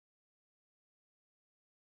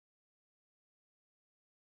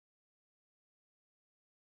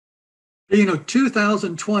You know,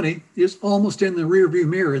 2020 is almost in the rearview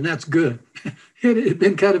mirror, and that's good. It had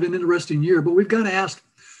been kind of an interesting year, but we've got to ask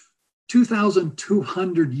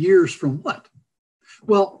 2,200 years from what?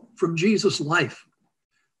 Well, from Jesus' life.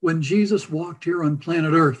 When Jesus walked here on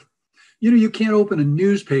planet Earth, you know, you can't open a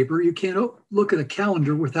newspaper, you can't look at a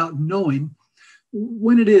calendar without knowing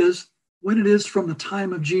when it is from the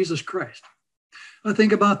time of Jesus Christ. I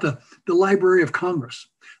think about the Library of Congress.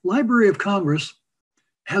 Library of Congress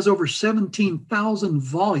has over 17,000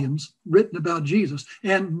 volumes written about Jesus,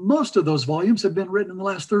 and most of those volumes have been written in the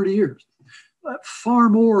last 30 years, far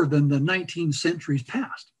more than the 19 centuries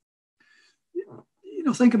past. You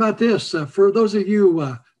know, think about this. For those of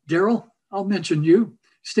you, Daryl, I'll mention you,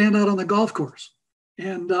 stand out on the golf course.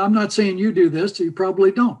 And I'm not saying you do this, so you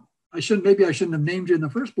probably don't. Maybe I shouldn't have named you in the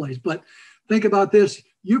first place, but think about this.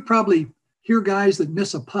 You probably hear guys that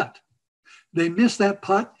miss a putt. They miss that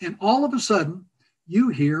putt, and all of a sudden, you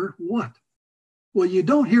hear what? Well, you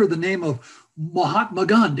don't hear the name of Mahatma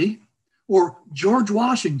Gandhi or George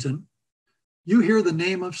Washington. You hear the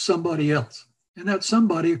name of somebody else. And that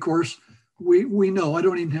somebody, of course, we know. I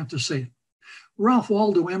don't even have to say it. Ralph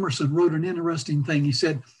Waldo Emerson wrote an interesting thing. He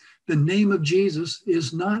said, the name of Jesus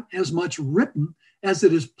is not as much written as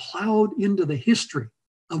it is plowed into the history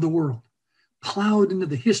of the world. Plowed into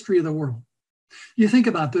the history of the world. You think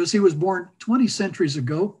about this. He was born 20 centuries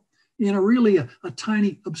ago in a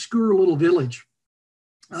tiny, obscure little village.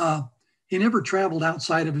 He never traveled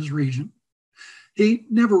outside of his region. He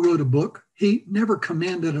never wrote a book. He never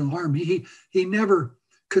commanded an army. He never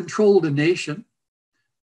controlled a nation.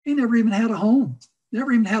 He never even had a home.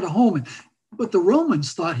 But the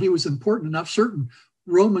Romans thought he was important enough, certain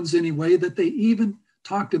Romans anyway, that they even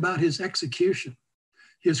talked about his execution,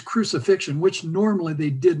 his crucifixion, which normally they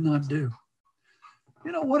did not do.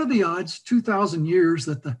 You know, what are the odds, 2,000 years,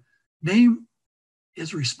 that the name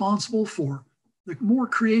is responsible for the more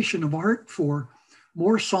creation of art, for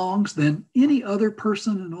more songs than any other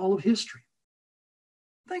person in all of history?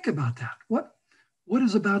 Think about that. What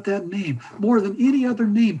is about that name? More than any other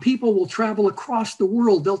name, people will travel across the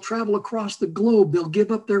world. They'll travel across the globe. They'll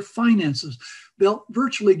give up their finances. They'll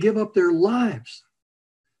virtually give up their lives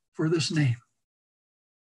for this name.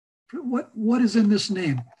 What is in this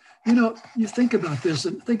name? You know, you think about this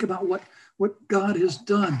and think about what God has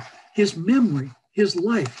done, his memory, his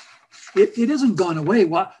life. It isn't gone away.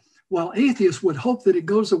 While atheists would hope that it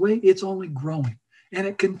goes away, it's only growing, and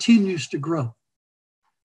it continues to grow.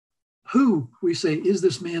 Who, we say, is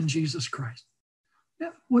this man Jesus Christ? Yeah,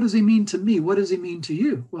 what does he mean to me? What does he mean to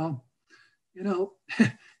you? Well, you know,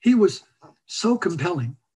 he was so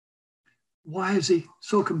compelling. Why is he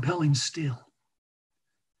so compelling still?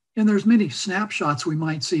 And there's many snapshots we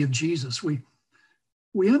might see of Jesus. We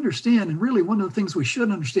understand, and really one of the things we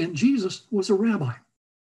should understand, Jesus was a rabbi.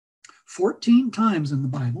 14 times in the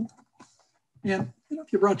Bible. And you know,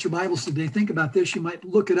 if you brought your Bibles today, think about this. You might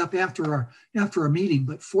look it up after our meeting,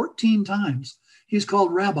 but 14 times he's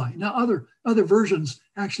called rabbi. Now, other versions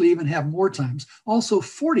actually even have more times. Also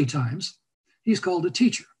 40 times he's called a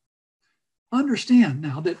teacher. Understand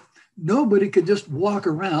now that nobody could just walk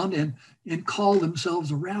around and call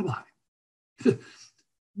themselves a rabbi.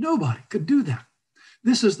 Nobody could do that.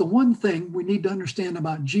 This is the one thing we need to understand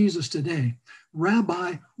about Jesus today.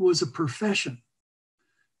 Rabbi was a profession.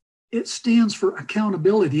 It stands for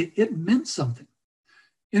accountability. It meant something.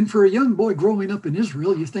 And for a young boy growing up in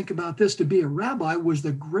Israel, you think about this, to be a rabbi was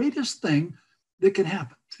the greatest thing that could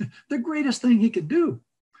happen. The greatest thing he could do.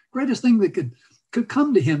 Greatest thing that could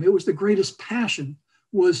come to him. It was the greatest passion,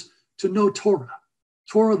 was to know Torah.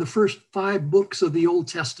 Torah, the first 5 books of the Old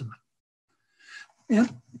Testament.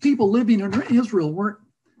 And people living in Israel weren't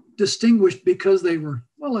distinguished because they were,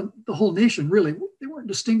 well, the whole nation really, they weren't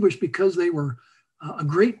distinguished because they were a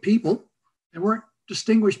great people. They weren't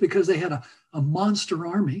distinguished because they had a monster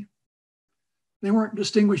army. They weren't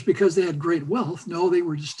distinguished because they had great wealth. No, they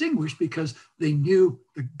were distinguished because they knew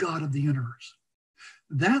the God of the universe.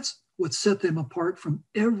 That's what set them apart from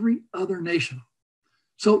every other nation.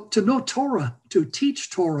 So to know Torah, to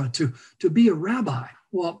teach Torah, to be a rabbi,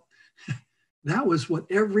 well, that was what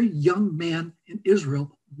every young man in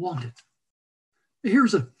Israel wanted.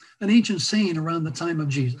 Here's an ancient saying around the time of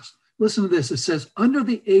Jesus. Listen to this. It says, under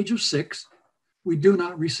the age of 6, we do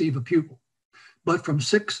not receive a pupil. But from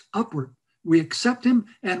 6 upward, we accept him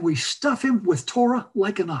and we stuff him with Torah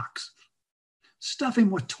like an ox. Stuff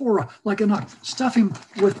him with Torah like an ox. Stuff him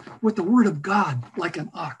with the word of God like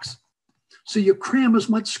an ox. So you cram as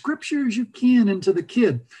much scripture as you can into the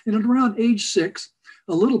kid. And at around age 6,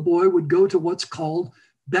 a little boy would go to what's called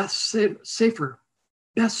Beth Sefer.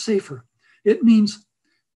 Beth Sefer. It means,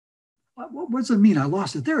 what does it mean? I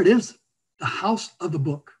lost it. There it is. the house of the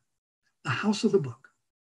book, the house of the book.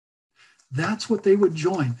 That's what they would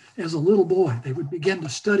join as a little boy. They would begin to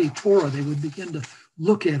study Torah. They would begin to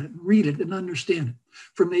look at it, read it, and understand it.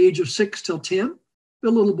 From the age of 6 till 10, the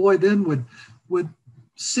little boy then would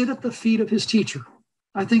sit at the feet of his teacher.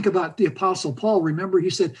 I think about the Apostle Paul. Remember, he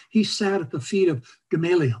said he sat at the feet of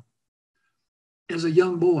Gamaliel. As a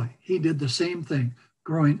young boy, he did the same thing,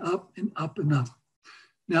 growing up and up and up.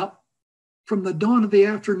 Now, from the dawn of the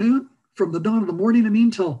afternoon, from the dawn of the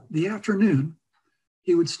morning, till the afternoon,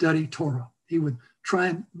 he would study Torah. He would try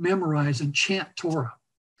and memorize and chant Torah.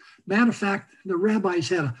 Matter of fact, the rabbis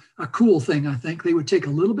had a cool thing, I think. They would take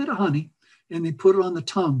a little bit of honey and they put it on the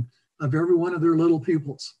tongue of every one of their little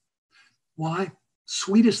pupils. Why?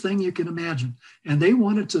 Sweetest thing you can imagine. And they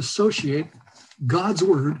wanted to associate God's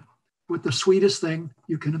word with the sweetest thing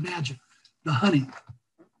you can imagine, the honey.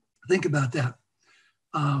 Think about that.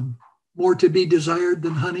 More to be desired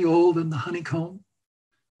than honey, oil than the honeycomb.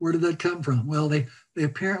 Where did that come from? Well, they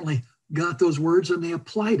apparently got those words and they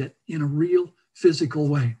applied it in a real physical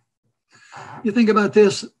way. You think about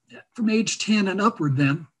this, from age 10 and upward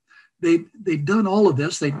then, they'd done all of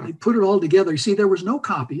this. They put it all together. You see, there was no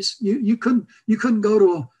copies. You couldn't go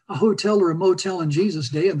to a hotel or a motel in Jesus'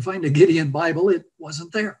 day and find a Gideon Bible. It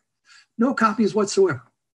wasn't there. No copies whatsoever.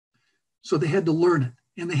 So they had to learn it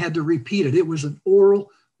and they had to repeat it. It was an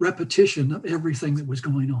oral repetition of everything that was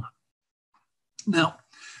going on. Now,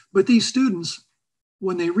 but these students,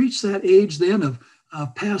 when they reach that age then of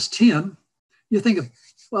past 10, you think of,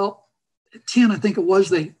 well, at 10, I think it was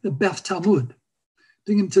the Beth Talmud.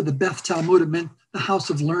 Digging into the Beth Talmud, it meant the house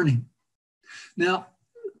of learning. Now,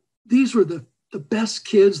 these were the best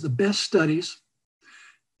kids, the best studies.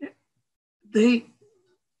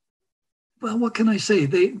 Well, what can I say?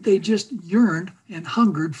 They just yearned and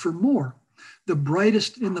hungered for more. The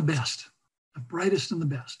brightest and the best. The brightest and the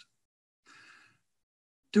best.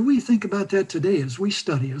 Do we think about that today as we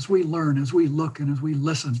study, as we learn, as we look, and as we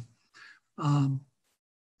listen?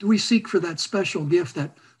 Do we seek for that special gift,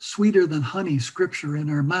 that sweeter than honey scripture in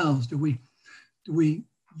our mouths? Do we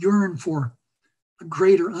yearn for a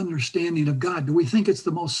greater understanding of God? Do we think it's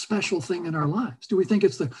the most special thing in our lives? Do we think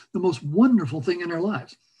it's the most wonderful thing in our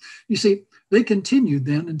lives? You see, they continued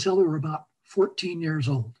then until they were about 14 years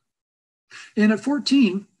old. And at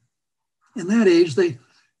 14, in that age, they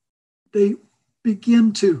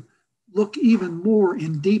begin to look even more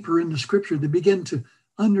and deeper into Scripture. They begin to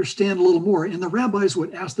understand a little more. And the rabbis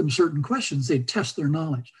would ask them certain questions. They'd test their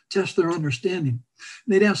knowledge, test their understanding.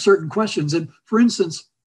 They'd ask certain questions. And for instance,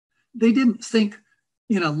 they didn't think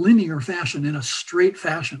in a linear fashion, in a straight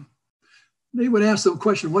fashion. They would ask them a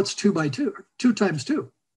question, what's 2 by 2? Or 2 times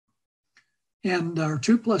 2? And or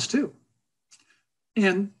 2 plus 2.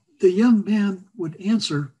 And the young man would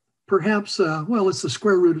answer, perhaps, well, it's the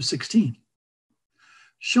square root of 16.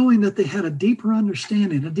 Showing that they had a deeper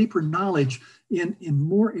understanding, a deeper knowledge in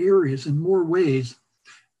more areas, in more ways.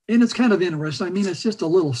 And it's kind of interesting. I mean, it's just a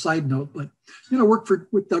little side note, but, worked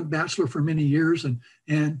with Doug Batchelor for many years,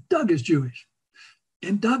 and Doug is Jewish.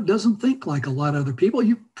 And Doug doesn't think like a lot of other people.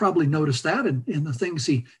 You probably noticed that in the things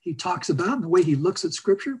he talks about and the way he looks at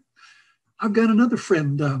Scripture. I've got another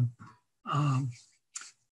friend.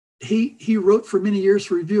 He wrote for many years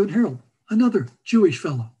for Review and Herald, another Jewish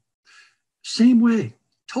fellow. Same way,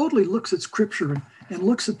 totally looks at Scripture and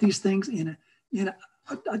looks at these things in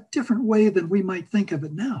a different way than we might think of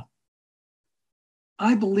it now.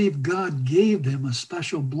 I believe God gave them a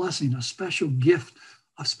special blessing, a special gift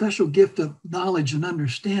of knowledge and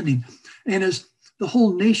understanding. And as the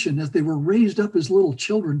whole nation, as they were raised up as little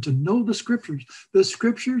children to know the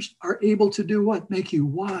Scriptures are able to do what? Make you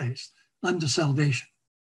wise unto salvation.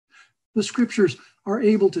 The Scriptures are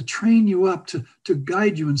able to train you up to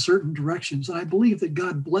guide you in certain directions. And I believe that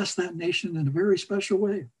God blessed that nation in a very special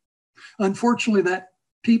way. Unfortunately, that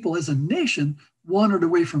people as a nation wandered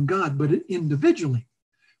away from God, but individually,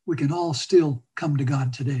 we can all still come to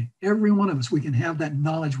God today. Every one of us, we can have that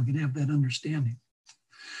knowledge, we can have that understanding.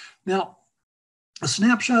 Now, a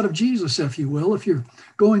snapshot of Jesus, if you will, if you're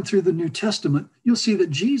going through the New Testament, you'll see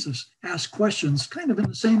that Jesus asked questions kind of in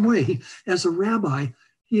the same way. As a rabbi,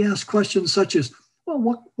 he asked questions such as,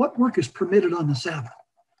 well, what work is permitted on the Sabbath?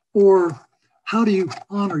 Or how do you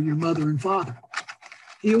honor your mother and father?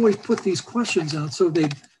 He always put these questions out so they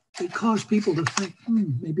cause people to think,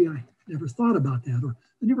 maybe I never thought about that, or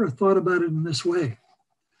I never thought about it in this way.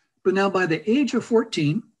 But now by the age of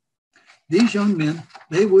 14, these young men,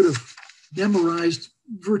 they would have memorized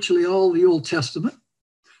virtually all the Old Testament.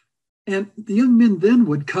 And the young men then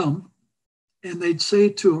would come and they'd say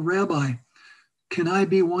to a rabbi, can I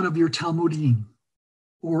be one of your Talmudim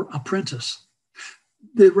or apprentice?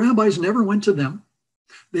 The rabbis never went to them.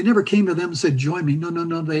 They never came to them and said, join me. No.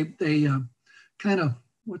 They kind of,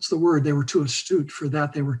 what's the word? They were too astute for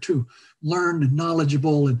that. They were too learned and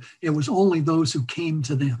knowledgeable, and it was only those who came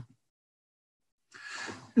to them.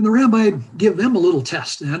 And the rabbi would give them a little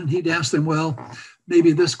test then, and he'd ask them, well,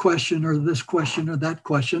 maybe this question or that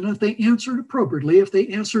question. If they answered appropriately, if they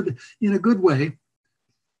answered in a good way,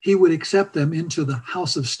 he would accept them into the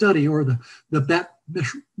house of study, or the Bet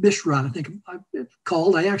Mishra, I think it's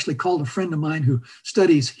called. I actually called a friend of mine who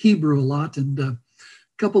studies Hebrew a lot, and a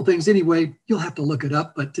couple of things. Anyway, you'll have to look it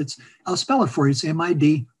up, but I'll spell it for you. It's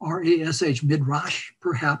Midrash, Midrash,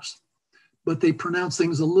 perhaps, but they pronounce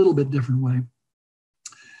things a little bit different way.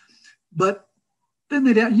 But then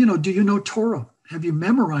they'd ask, do you know Torah? Have you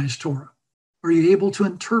memorized Torah? Are you able to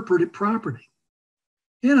interpret it properly?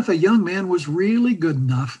 And if a young man was really good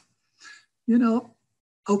enough,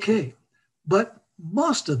 okay. But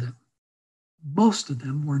most of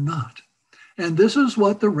them were not. And this is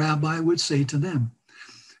what the rabbi would say to them.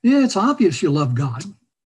 Yeah, it's obvious you love God,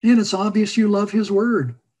 and it's obvious you love his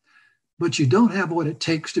word, but you don't have what it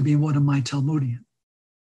takes to be one of my Talmudian.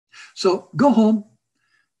 So go home,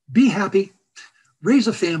 be happy, raise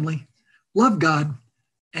a family, love God,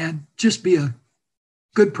 and just be a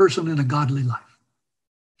good person in a godly life.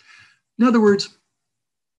 In other words,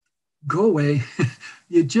 go away.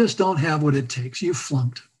 You just don't have what it takes. You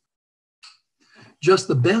flunked. Just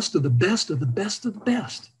the best of the best of the best of the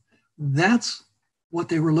best. That's what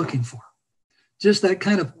they were looking for. Just that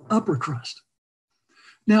kind of upper crust.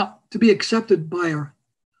 Now, to be accepted by a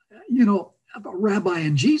rabbi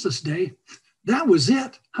in Jesus' day, that was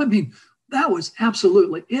it. I mean, that was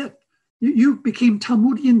absolutely it. You became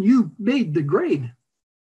Talmudian, you made the grade.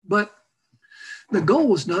 But the goal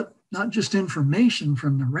was not just information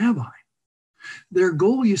from the rabbi. Their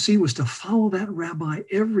goal, you see, was to follow that rabbi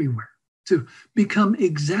everywhere, to become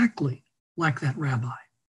exactly like that rabbi.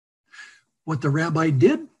 What the rabbi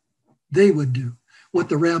did, they would do. What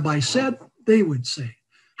the rabbi said, they would say.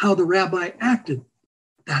 How the rabbi acted,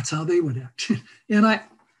 that's how they would act.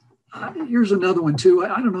 And here's another one too.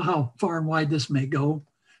 I don't know how far and wide this may go,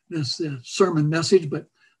 this sermon message, but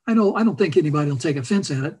I don't think anybody will take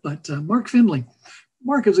offense at it. But Mark Finley,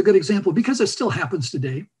 Mark is a good example because it still happens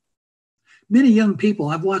today. Many young people,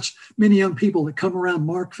 I've watched many young people that come around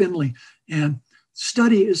Mark Finley and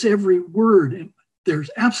study his every word. And there's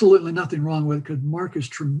absolutely nothing wrong with it because Mark is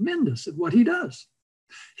tremendous at what he does.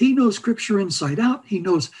 He knows scripture inside out. He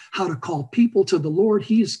knows how to call people to the Lord.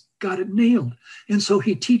 He's got it nailed. And so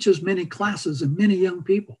he teaches many classes and many young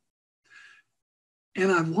people.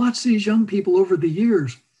 And I've watched these young people over the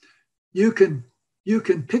years. You can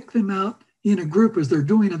pick them out in a group as they're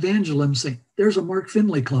doing evangelism, say, there's a Mark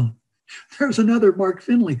Finley clone. There's another Mark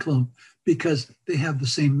Finley clone, because they have the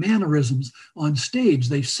same mannerisms on stage.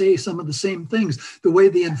 They say some of the same things. The way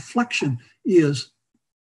the inflection is,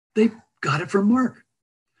 they got it from Mark.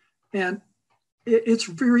 And it's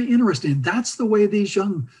very interesting. That's the way these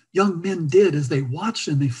young men did as they watched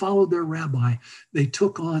and they followed their rabbi. They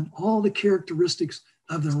took on all the characteristics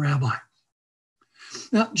of the rabbi.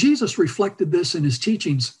 Now, Jesus reflected this in his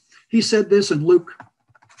teachings. He said this in Luke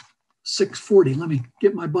 6:40. Let me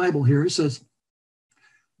get my Bible here. It says,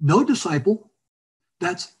 no disciple,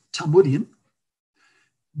 that's Talmudian,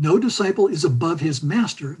 no disciple is above his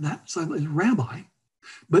master, that's a rabbi,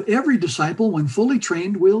 but every disciple, when fully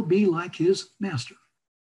trained, will be like his master.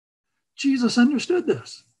 Jesus understood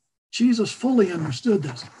this. Jesus fully understood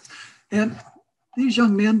this. And these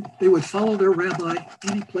young men, they would follow their rabbi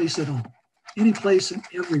any place at all, any place and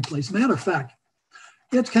every place. Matter of fact,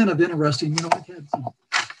 it's kind of interesting. I've had some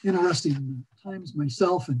interesting times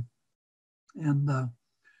myself, and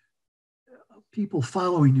people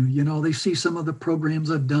following you. They see some of the programs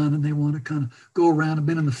I've done, and they want to kind of go around. I've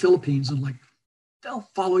been in the Philippines, and they'll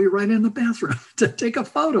follow you right in the bathroom to take a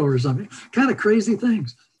photo or something. Kind of crazy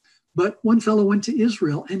things. But one fellow went to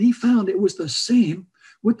Israel, and he found it was the same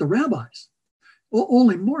with the rabbis. Well,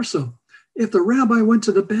 only more so. If the rabbi went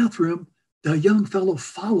to the bathroom, the young fellow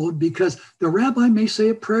followed, because the rabbi may say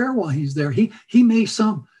a prayer while he's there. He may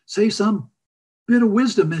say some bit of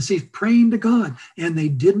wisdom as he's praying to God, and they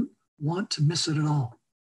didn't want to miss it at all.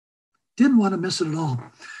 Didn't want to miss it at all.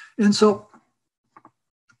 And so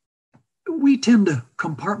we tend to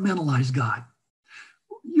compartmentalize God.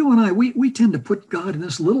 You and I, we tend to put God in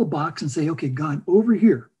this little box and say, okay, God, over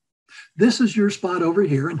here. This is your spot over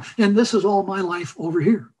here, and this is all my life over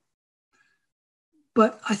here.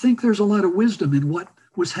 But I think there's a lot of wisdom in what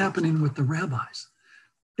was happening with the rabbis.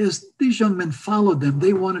 As these young men followed them,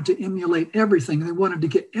 they wanted to emulate everything. They wanted to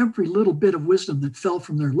get every little bit of wisdom that fell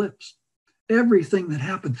from their lips. everything that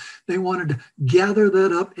happened. They wanted to gather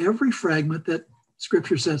that up, every fragment that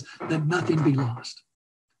Scripture says, that nothing be lost.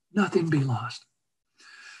 Nothing be lost.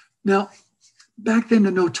 Now, back then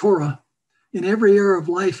to know Torah, in every area of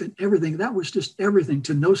life and everything, that was just everything.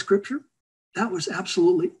 To know Scripture, that was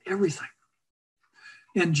absolutely everything.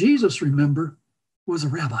 And Jesus, remember, was a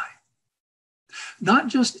rabbi. Not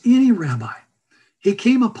just any rabbi. He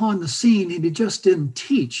came upon the scene and he just didn't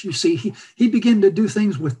teach. You see, he began to do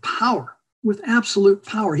things with power, with absolute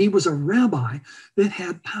power. He was a rabbi that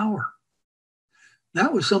had power.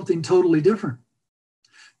 That was something totally different.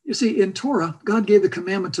 You see, in Torah, God gave the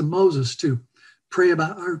commandment to Moses to pray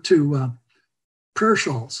about, or to prayer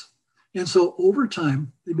shawls. And so over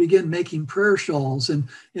time, they began making prayer shawls, and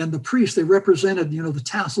the priests, they represented, the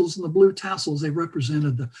tassels and the blue tassels, they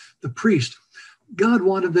represented the priest. God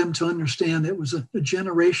wanted them to understand it was a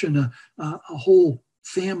generation, a whole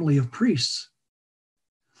family of priests.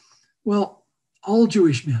 Well, all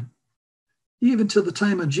Jewish men, even to the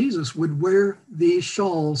time of Jesus, would wear these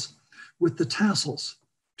shawls with the tassels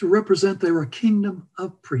to represent they were a kingdom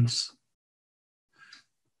of priests.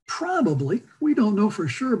 Probably, we don't know for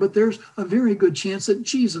sure, but there's a very good chance that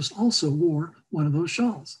Jesus also wore one of those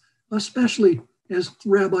shawls, especially as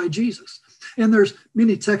Rabbi Jesus. And there's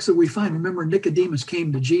many texts that we find. Remember, Nicodemus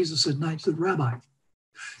came to Jesus at night and said, Rabbi,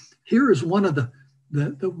 here is one of the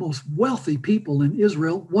most wealthy people in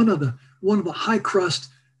Israel, one of the high crust,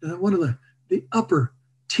 one of the upper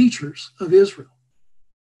teachers of Israel.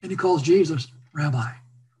 And he calls Jesus Rabbi.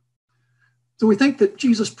 So we think that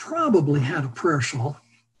Jesus probably had a prayer shawl.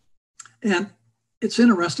 And it's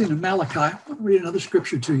interesting in Malachi, I'll read another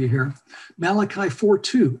scripture to you here. Malachi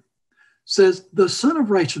 4:2 says, the Son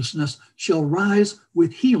of Righteousness shall rise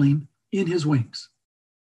with healing in his wings.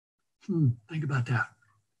 Think about that.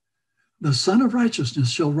 The Son of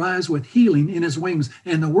Righteousness shall rise with healing in his wings.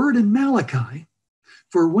 And the word in Malachi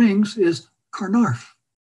for wings is karnarf.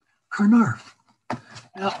 Karnarf.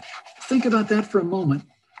 Now, think about that for a moment.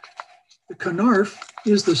 The karnarf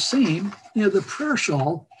is the same, the prayer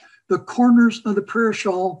shawl. The corners of the prayer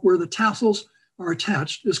shawl where the tassels are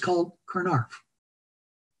attached is called karnarf.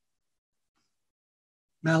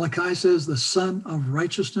 Malachi says, the Son of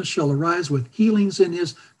Righteousness shall arise with healings in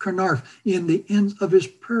his karnarf, in the ends of his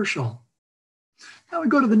prayer shawl. Now we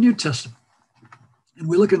go to the New Testament. And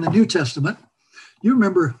we look in the New Testament. You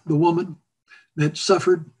remember the woman that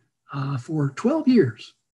suffered for 12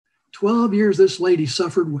 years. 12 years this lady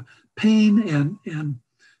suffered with pain and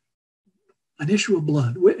an issue of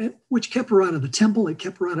blood, which kept her out of the temple. It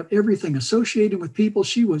kept her out of everything associated with people.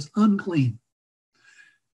 She was unclean.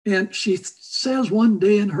 And she says one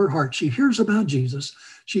day in her heart, she hears about Jesus.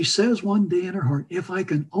 She says one day in her heart, if I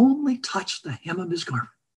can only touch the hem of his garment,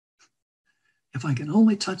 if I can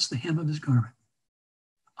only touch the hem of his garment,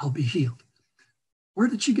 I'll be healed. Where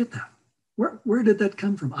did she get that? Where did that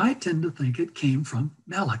come from? I tend to think it came from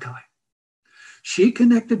Malachi. She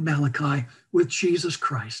connected Malachi with Jesus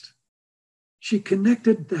Christ. She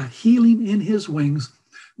connected that healing in his wings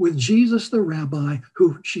with Jesus the rabbi,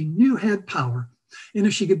 who she knew had power. And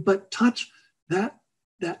if she could but touch that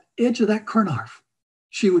edge of that karnarf,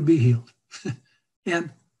 she would be healed.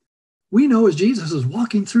 And we know as Jesus is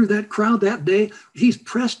walking through that crowd that day, he's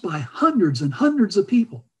pressed by hundreds and hundreds of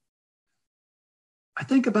people. I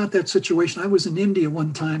think about that situation. I was in India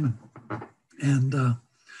one time, and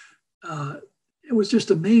it was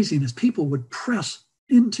just amazing as people would press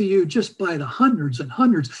into you just by the hundreds and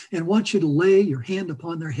hundreds and want you to lay your hand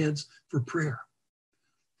upon their heads for prayer.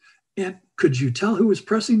 And could you tell who was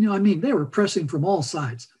pressing you? I mean, they were pressing from all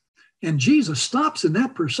sides. And Jesus stops in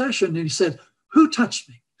that procession and he said, who touched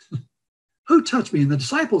me? Who touched me? And the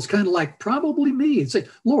disciples kind of like, probably me. And say,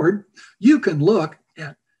 Lord, you can look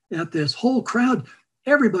at this whole crowd.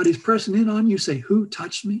 Everybody's pressing in on you. Say, who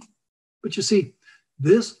touched me? But you see,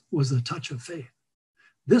 this was the touch of faith.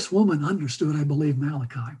 This woman understood, I believe,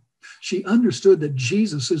 Malachi. She understood that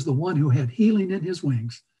Jesus is the one who had healing in his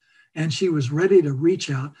wings. And she was ready to reach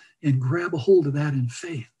out and grab a hold of that in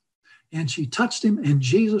faith. And she touched him, and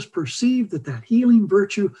Jesus perceived that healing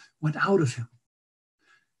virtue went out of him.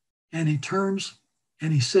 And he turns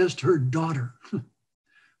and he says to her, daughter,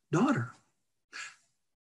 daughter.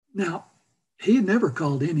 Now, he had never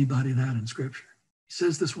called anybody that in Scripture. He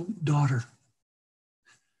says this woman, daughter,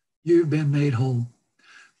 you've been made whole.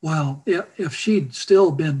 Well, if she'd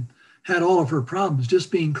still had all of her problems,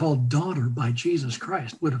 just being called daughter by Jesus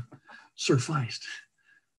Christ would have sufficed.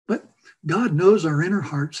 But God knows our inner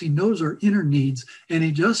hearts. He knows our inner needs, and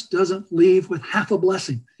he just doesn't leave with half a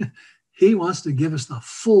blessing. He wants to give us the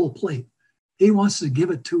full plate. He wants to give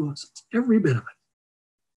it to us, every bit of it.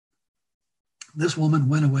 This woman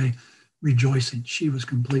went away rejoicing. She was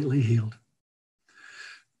completely healed.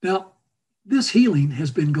 Now, this healing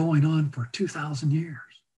has been going on for 2,000 years.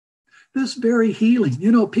 This very healing,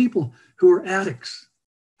 people who are addicts,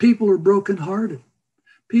 people who are brokenhearted,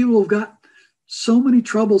 people who've got so many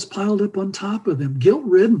troubles piled up on top of them,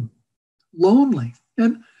 guilt-ridden, lonely,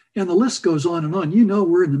 and the list goes on and on.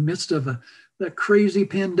 We're in the midst of that crazy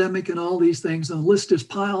pandemic and all these things, and the list is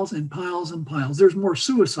piles and piles and piles. There's more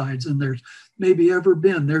suicides than there's maybe ever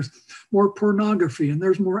been. There's more pornography, and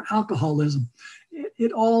there's more alcoholism.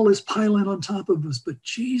 It all is piling on top of us, but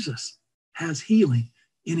Jesus has healing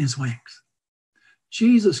in his wings.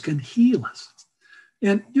 Jesus can heal us.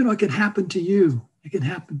 And, it can happen to you. It can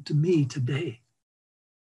happen to me today.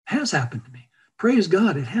 It has happened to me. Praise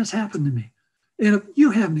God, it has happened to me. And if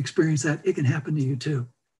you haven't experienced that, it can happen to you too.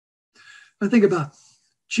 I think about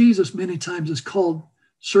Jesus many times is called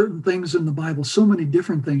certain things in the Bible, so many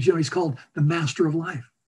different things. He's called the master of life.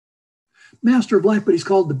 Master of life, but he's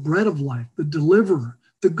called the bread of life, the deliverer,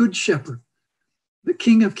 the good shepherd, the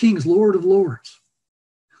King of kings, Lord of lords.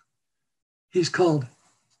 He's called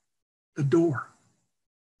the door,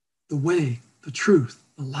 the way, the truth,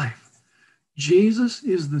 the life. Jesus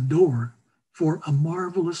is the door for a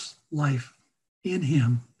marvelous life in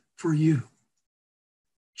him for you.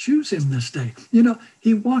 Choose him this day.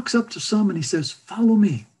 He walks up to some and he says, follow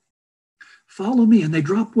me. Follow me. And they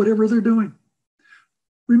drop whatever they're doing.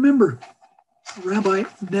 Remember, the rabbi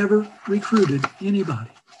never recruited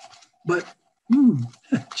anybody. But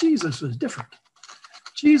Jesus was different.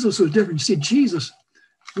 Jesus was different. You see, Jesus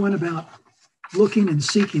went about looking and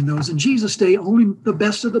seeking those. In Jesus' day, only the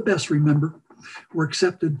best of the best, remember, were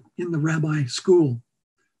accepted in the rabbi school.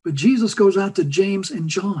 But Jesus goes out to James and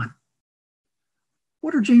John.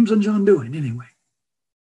 What are James and John doing anyway?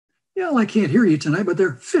 I can't hear you tonight, but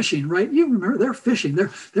they're fishing, right? You remember, they're fishing.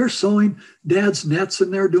 They're sewing dad's nets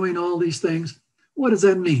and they're doing all these things. What does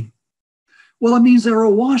that mean? Well, it means they're a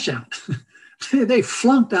washout. They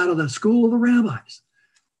flunked out of the school of the rabbis.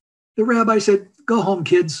 The rabbi said, go home,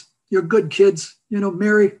 kids. You're good kids.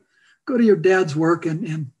 Mary, go to your dad's work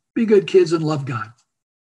and be good kids and love God.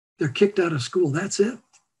 They're kicked out of school. That's it.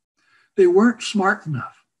 They weren't smart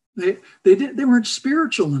enough. They weren't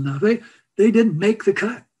spiritual enough. They didn't make the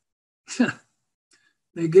cut.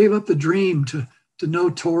 They gave up the dream to know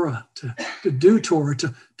Torah, to do Torah,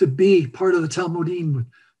 to be part of the Talmudim with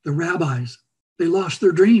the rabbis. They lost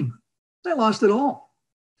their dream. They lost it all.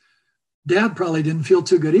 Dad probably didn't feel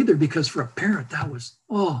too good either, because for a parent, that was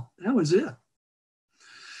it.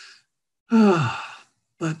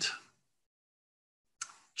 But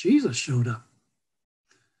Jesus showed up.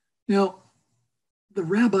 The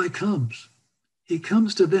rabbi comes. He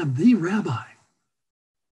comes to them, the rabbi.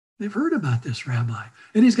 They've heard about this rabbi.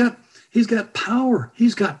 And he's got power.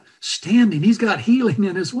 He's got standing. He's got healing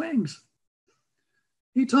in his wings.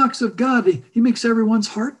 He talks of God. He makes everyone's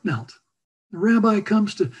heart melt. The rabbi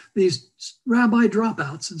comes to these rabbi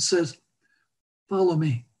dropouts and says, follow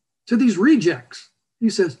me. To these rejects, he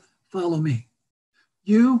says, follow me.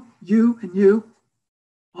 You, and you,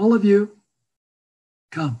 all of you,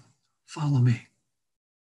 come, follow me.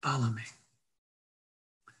 Follow me.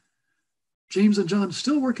 James and John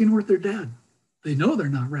still working with their dad. They know they're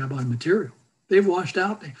not rabbi material. They've washed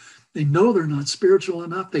out. They know they're not spiritual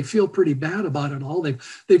enough. They feel pretty bad about it all.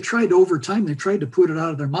 They've tried over time. They tried to put it out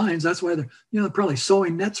of their minds. That's why they're probably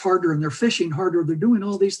sewing nets harder and they're fishing harder. They're doing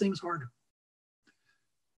all these things harder.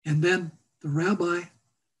 And then the rabbi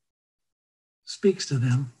speaks to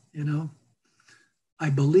them, I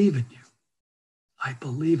believe in you. I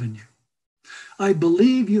believe in you. I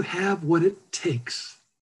believe you have what it takes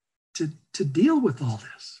to deal with all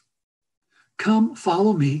this. Come,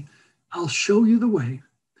 follow me. I'll show you the way.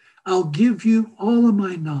 I'll give you all of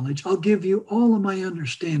my knowledge. I'll give you all of my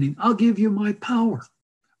understanding. I'll give you my power.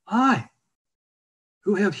 I,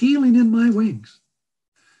 who have healing in my wings,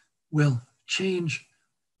 will change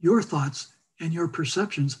your thoughts and your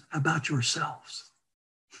perceptions about yourselves.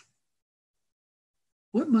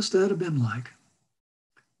 What must that have been like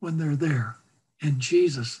when they're there and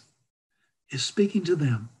Jesus is speaking to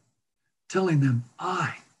them, telling them,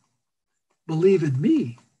 I believe in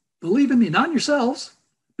me. Believe in me, not in yourselves,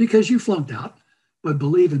 because you flunked out, but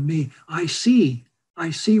believe in me. I see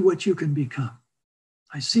what you can become.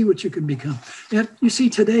 I see what you can become. And you see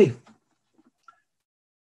today,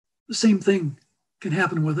 the same thing can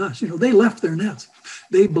happen with us. They left their nets.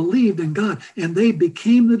 They believed in God and they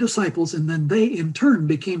became the disciples. And then they in turn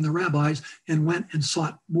became the rabbis and went and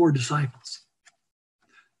sought more disciples.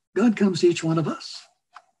 God comes to each one of us.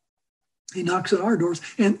 He knocks at our doors.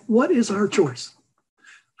 And what is our choice?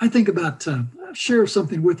 I think about, I'll share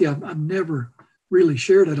something with you. I've never really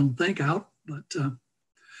shared, I don't think, out. But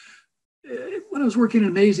when I was working in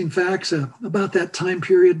Amazing Facts, about that time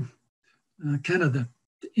period, kind of the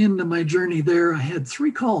end of my journey there, I had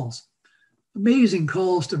 3 calls, amazing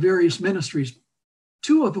calls to various ministries,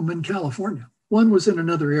 2 of them in California. One was in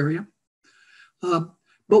another area.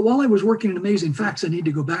 But while I was working in Amazing Facts, I need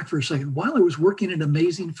to go back for a second. While I was working in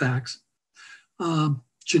Amazing Facts,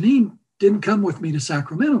 Janine didn't come with me to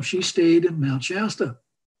Sacramento. She stayed in Mount Shasta.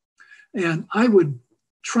 And I would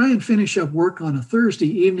try and finish up work on a Thursday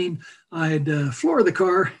evening. I'd floor the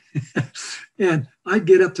car and I'd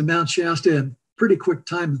get up to Mount Shasta in pretty quick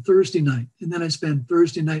time Thursday night. And then I'd spend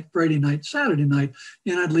Thursday night, Friday night, Saturday night,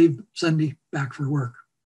 and I'd leave Sunday back for work.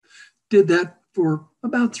 Did that for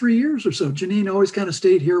about 3 years or so. Janine always kind of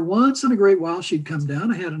stayed here. Once in a great while, she'd come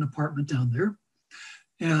down. I had an apartment down there.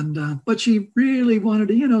 And but she really wanted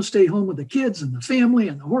to, stay home with the kids and the family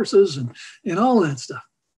and the horses and all that stuff.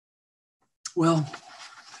 Well,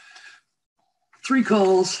 3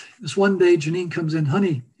 calls. This one day, Janine comes in,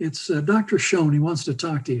 honey, it's Dr. Schoen. He wants to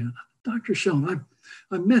talk to you. Dr. Schoen,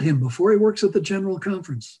 I've met him before. He works at the General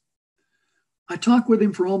Conference. I talked with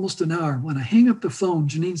him for almost an hour. When I hang up the phone,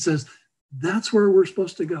 Janine says, that's where we're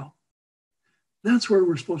supposed to go. That's where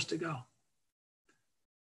we're supposed to go.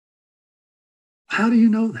 How do you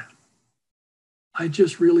know that? I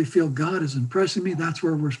just really feel God is impressing me. That's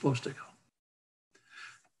where we're supposed to go.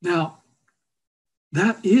 Now,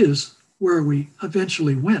 that is where we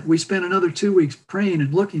eventually went. We spent another 2 weeks praying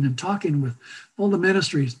and looking and talking with all the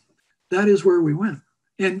ministries. That is where we went.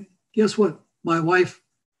 And guess what? My wife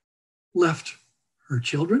left her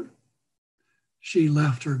children. She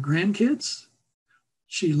left her grandkids.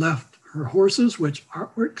 She left her horses, which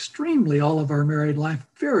were extremely, all of our married life,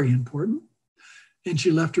 very important. And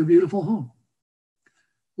she left her beautiful home.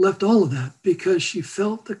 Left all of that because she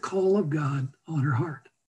felt the call of God on her heart.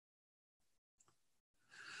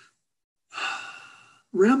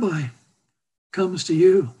 Rabbi comes to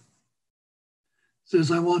you,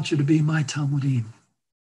 says, I want you to be my Talmudim.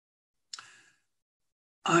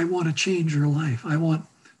 I want to change your life. I want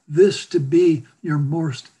this to be your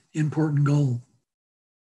most important goal.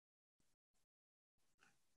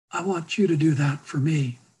 I want you to do that for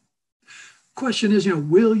me. Question is,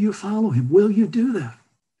 will you follow him? Will you do that?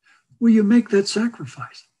 Will you make that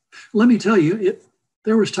sacrifice? Let me tell you,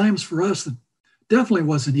 there was times for us that definitely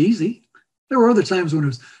wasn't easy. There were other times when it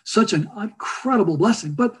was such an incredible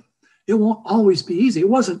blessing, but it won't always be easy. It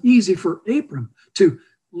wasn't easy for Abram to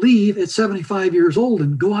leave at 75 years old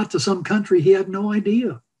and go out to some country he had no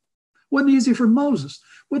idea. Wasn't easy for Moses.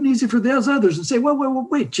 Wasn't easy for those others and say,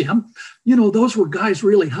 wait, Jim, those were guys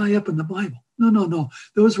really high up in the Bible. No.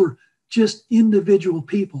 Those were just individual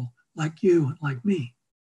people like you and like me.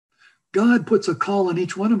 God puts a call on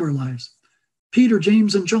each one of our lives. Peter,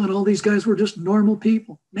 James, and John, all these guys were just normal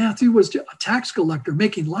people. Matthew was a tax collector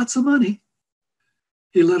making lots of money.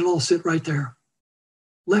 He let it all sit right there.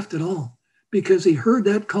 Left it all because he heard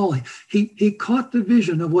that calling. He caught the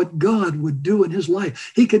vision of what God would do in his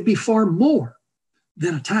life. He could be far more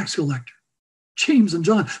than a tax collector. James and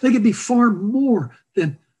John, they could be far more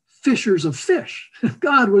than fishers of fish.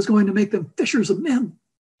 God was going to make them fishers of men,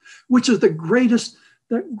 which is the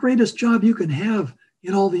greatest job you can have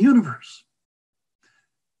in all the universe.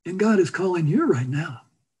 And God is calling you right now.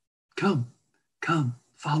 Come,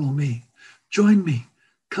 follow me. Join me.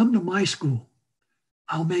 Come to my school.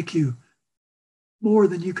 I'll make you more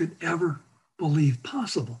than you could ever believe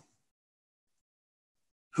possible.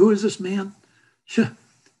 Who is this man?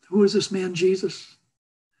 Who is this man, Jesus?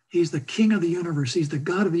 He's the King of the universe. He's the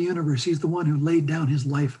God of the universe. He's the one who laid down his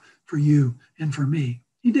life for you and for me.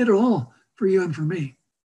 He did it all for you and for me.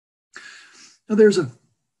 Now there's a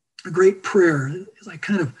great prayer. As I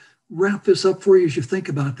kind of wrap this up for you as you think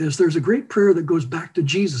about this, there's a great prayer that goes back to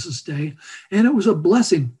Jesus' day, and it was a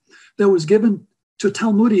blessing that was given to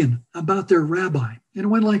Talmudian about their rabbi. And it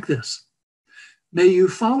went like this: may you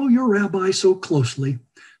follow your rabbi so closely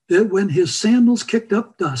that when his sandals kicked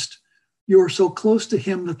up dust, you are so close to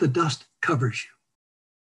him that the dust covers you.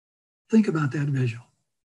 Think about that visual.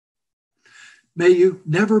 May you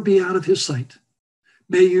never be out of his sight.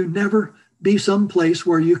 May you never be someplace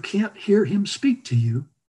where you can't hear him speak to you.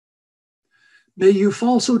 May you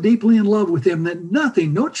fall so deeply in love with him that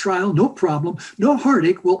nothing, no trial, no problem, no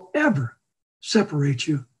heartache will ever separate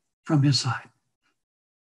you from his side.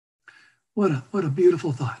 What a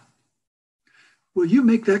beautiful thought. Will you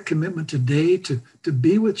make that commitment today to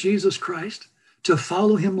be with Jesus Christ, to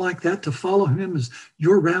follow him like that, to follow him as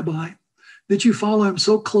your rabbi, that you follow him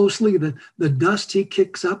so closely that the dust he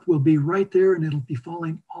kicks up will be right there and it'll be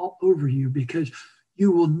falling all over you because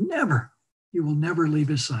you will never leave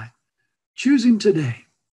his side. choosing today.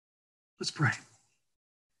 Let's pray.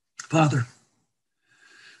 Father,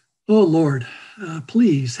 oh Lord,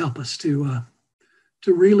 please help us to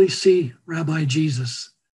really see Rabbi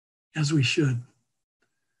Jesus as we should.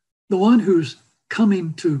 The one who's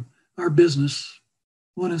coming to our business,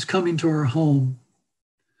 one who's coming to our home,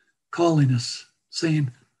 calling us,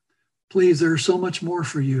 saying, please, there's so much more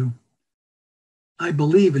for you. I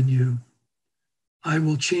believe in you. I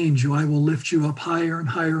will change you. I will lift you up higher and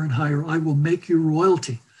higher and higher. I will make you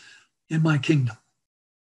royalty in my kingdom.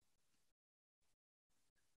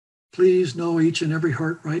 Please know each and every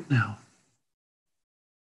heart right now.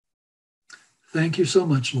 Thank you so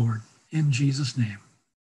much, Lord, in Jesus' name.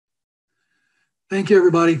 Thank you,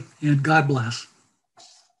 everybody, and God bless.